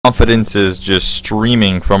confidence is just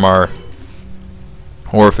streaming from our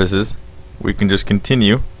orifices. We can just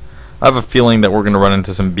continue. I have a feeling that we're going to run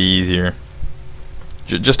into some bees here.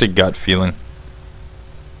 Just a gut feeling.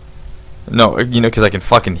 No, you know, because I can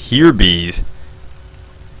fucking hear bees.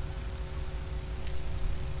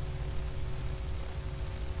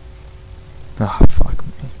 Oh, fuck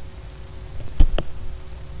me.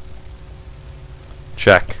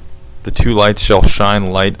 Check. The two lights shall shine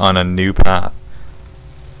light on a new path.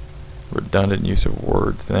 Redundant use of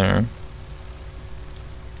words there.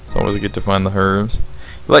 It's always good to find the herbs.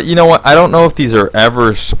 But you know what? I don't know if these are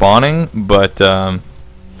ever spawning, but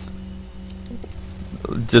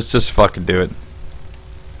just fucking do it.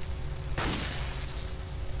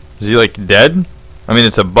 Is he like dead? I mean,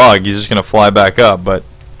 it's a bug. He's just gonna fly back up, but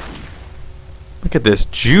look at this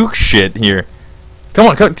juke shit here. Come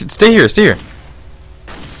on, stay here, stay here.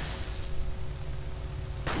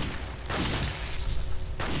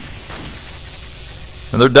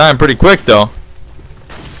 And they're dying pretty quick, though.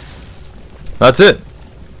 That's it.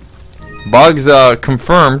 Bugs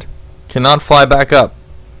confirmed. Cannot fly back up.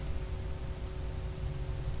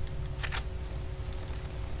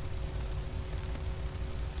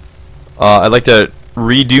 I'd like to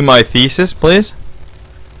redo my thesis, please.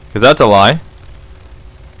 Because that's a lie.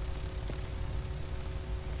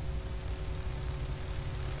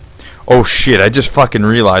 Oh shit, I just fucking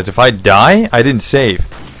realized if I die, I didn't save.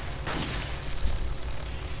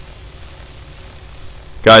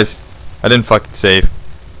 Guys, I didn't fucking save.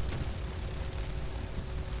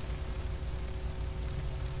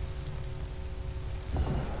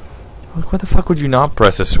 Why the fuck would you not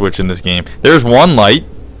press a switch in this game? There's one light.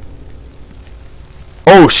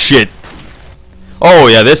 Oh shit. Oh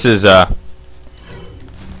yeah, this is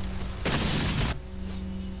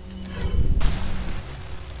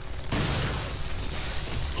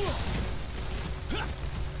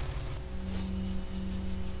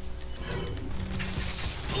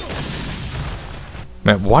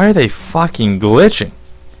man, why are they fucking glitching?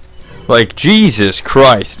 Like, Jesus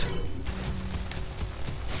Christ.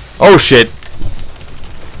 Oh shit.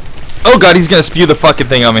 Oh god, he's gonna spew the fucking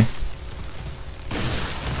thing on me.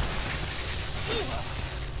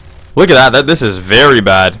 Look at that. This is very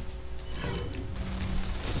bad.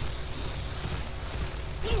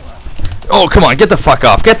 Oh, come on. Get the fuck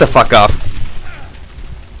off. Get the fuck off.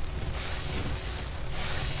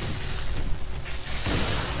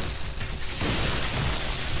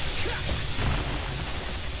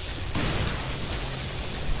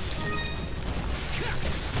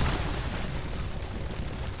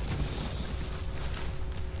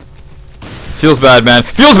 Feels bad, man.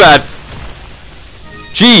 Feels bad.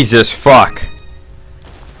 Jesus fuck.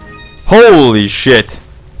 Holy shit.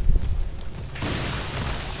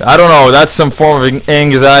 I don't know. That's some form of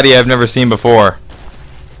anxiety I've never seen before.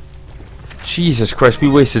 Jesus Christ. We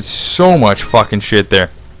wasted so much fucking shit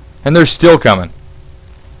there. And they're still coming.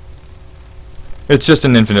 It's just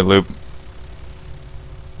an infinite loop.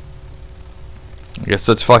 I guess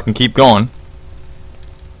let's fucking keep going.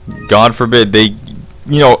 God forbid they...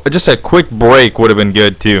 You know, just a quick break would have been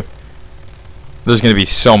good too. There's gonna be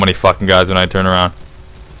so many fucking guys when I turn around.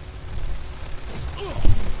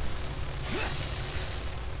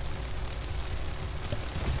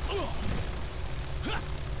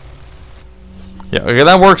 Yeah, okay,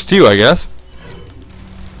 that works too, I guess.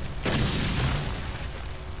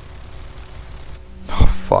 Oh,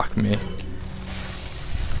 fuck me.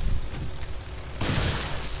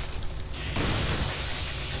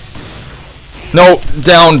 No,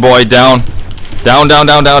 down, boy, down. Down, down,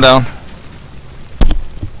 down, down, down.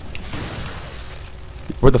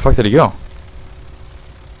 Where the fuck did he go?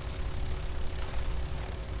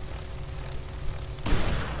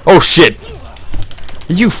 Oh shit!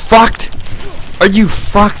 Are you fucked? Are you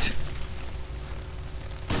fucked?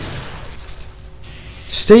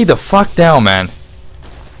 Stay the fuck down, man.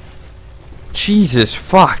 Jesus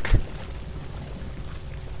fuck.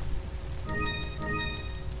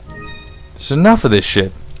 There's enough of this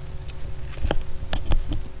shit.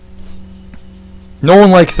 No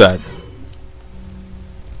one likes that.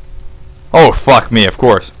 Oh, fuck me, of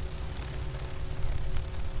course.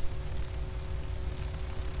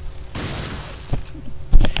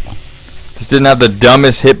 This didn't have the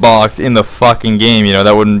dumbest hitbox in the fucking game, you know,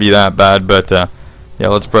 that wouldn't be that bad, but, yeah,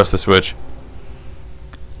 let's press the switch.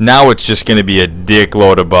 Now it's just gonna be a dick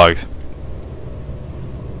load of bugs.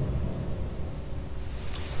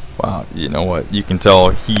 Wow, you know what? You can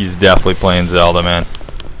tell he's definitely playing Zelda, man.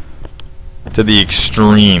 To the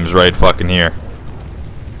extremes right fucking here.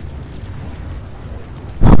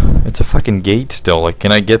 It's a fucking gate still. Like,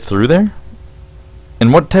 can I get through there?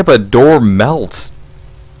 And what type of door melts?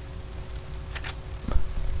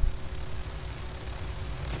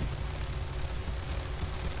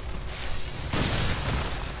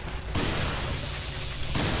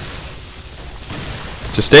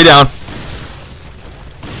 Just stay down.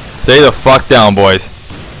 Stay the fuck down, boys.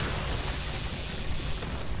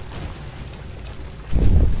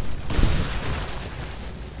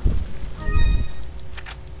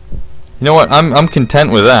 You know what? I'm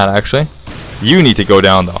content with that, actually. You need to go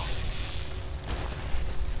down, though.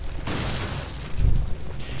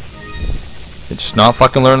 They're just not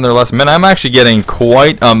fucking learning their lesson. Man, I'm actually getting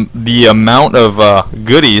quite the amount of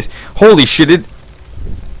goodies. Holy shit!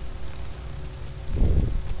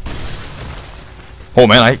 Oh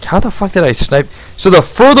man, how the fuck did I snipe? So the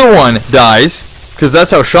further one dies, because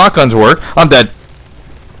that's how shotguns work. I'm dead.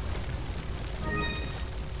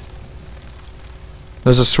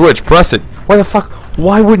 There's a switch. Press it. Why the fuck?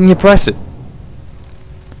 Why wouldn't you press it?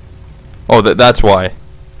 Oh, that's why.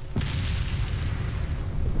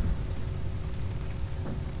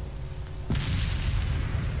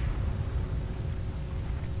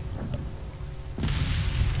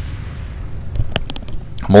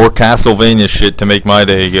 More Castlevania shit to make my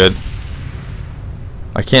day good.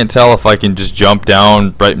 I can't tell if I can just jump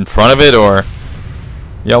down right in front of it or...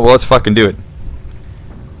 Yeah, well, let's fucking do it.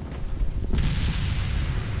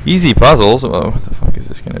 Easy puzzles. Oh, what the fuck is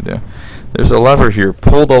this gonna do? There's a lever here.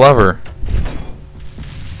 Pull the lever.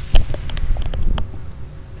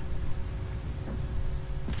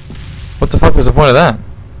 What the fuck was the point of that?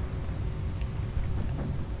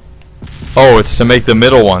 Oh, it's to make the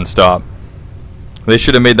middle one stop. They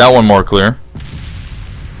should have made that one more clear.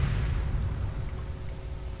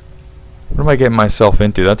 What am I getting myself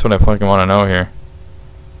into? That's what I fucking want to know here.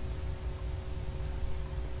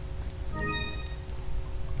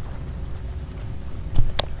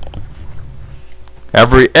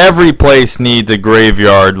 Every place needs a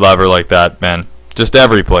graveyard lever like that, man. Just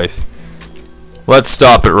every place. Let's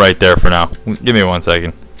stop it right there for now. Give me 1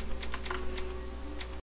 second.